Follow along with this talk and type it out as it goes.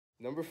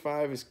Number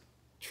 5 is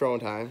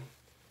Trondheim,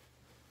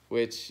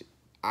 which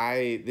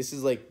this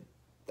is like,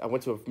 I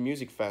went to a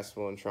music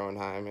festival in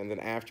Trondheim, and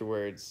then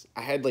afterwards,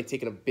 I had like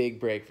taken a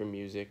big break from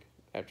music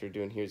after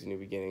doing Here's the New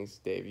Beginnings.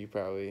 Dave, you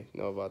probably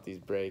know about these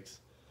breaks.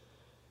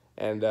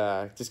 And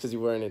just because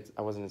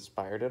I wasn't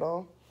inspired at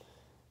all.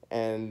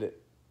 And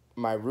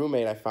my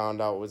roommate, I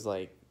found out, was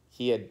like,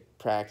 he had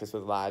practiced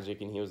with Logic,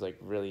 and he was like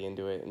really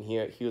into it. And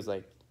he was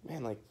like,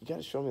 man, like, you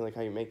gotta show me like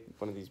how you make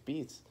one of these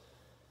beats.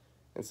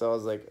 And so I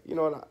was like, you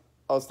know what,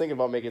 I was thinking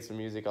about making some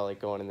music, I'll like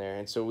go in there.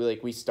 And so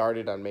we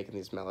started on making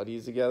these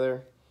melodies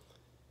together.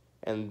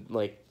 And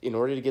like, in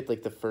order to get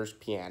like the first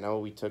piano,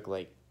 we took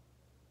like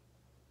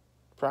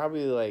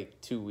probably like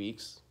 2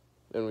 weeks.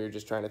 And we were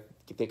just trying to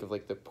think of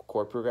like the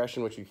chord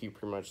progression, which you hear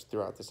pretty much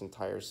throughout this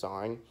entire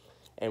song.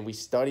 And we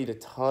studied a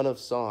ton of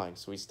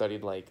songs. We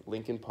studied like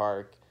Linkin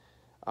Park,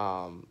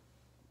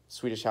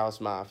 Swedish House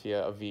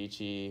Mafia,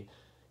 Avicii,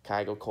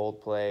 Kygo,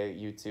 Coldplay,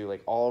 U2,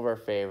 like all of our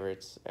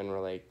favorites. And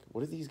we're like, what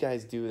do these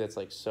guys do that's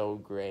like so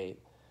great?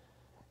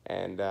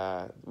 And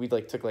we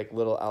like took like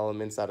little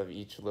elements out of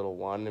each little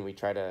one, and we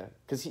try to,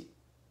 because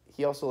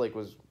he also like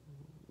was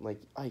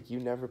like, Ike, you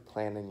never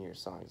plan any of your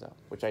songs out,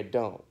 which I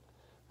don't.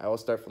 I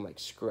always start from like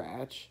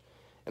scratch,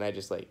 and I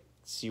just like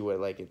see what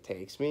like it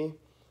takes me.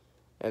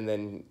 And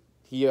then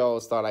he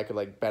always thought I could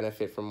like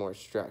benefit from more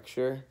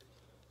structure.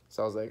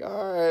 So I was like,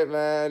 all right,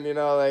 man, you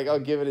know, like I'll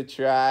give it a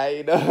try,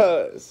 you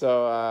know.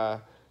 So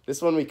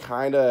this one we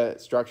kind of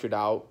structured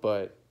out,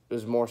 but it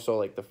was more so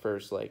like the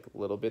first like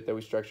little bit that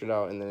we structured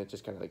out, and then it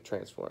just kind of like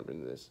transformed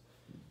into this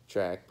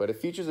track. But it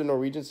features a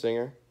Norwegian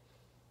singer,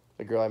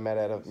 a girl I met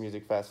at a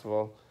music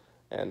festival,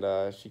 and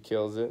she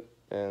kills it.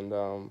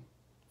 And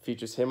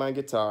features him on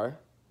guitar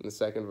in the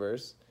second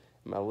verse,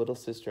 and my little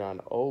sister on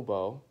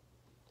oboe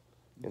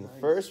in the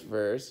first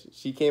verse.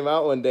 She came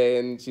out one day,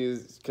 and she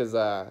was, because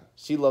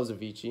she loves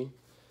Avicii,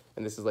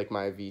 and this is like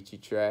my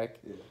Avicii track.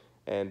 Yeah.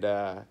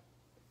 And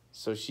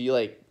so she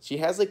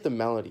has like the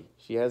melody.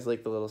 She has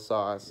like the little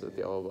sauce with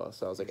the oboe.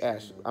 So I was like,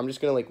 Ash, I'm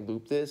just gonna like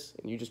loop this,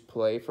 and you just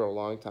play for a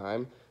long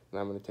time, and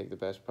I'm gonna take the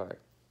best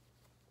part.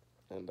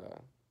 And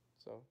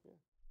so yeah.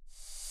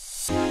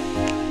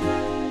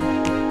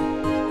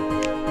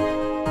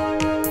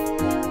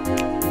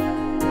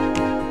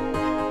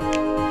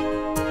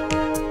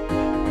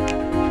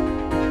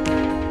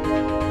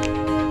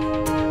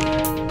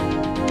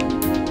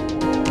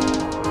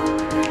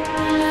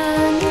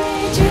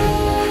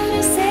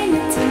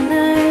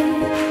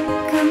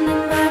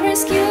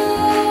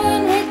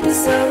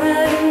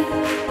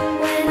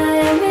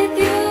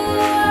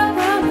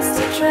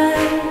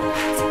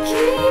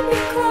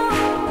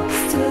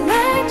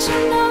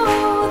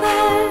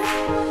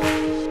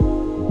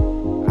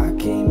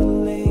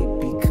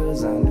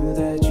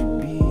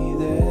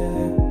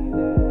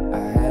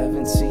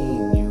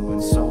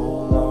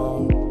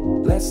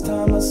 Last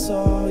time I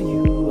saw you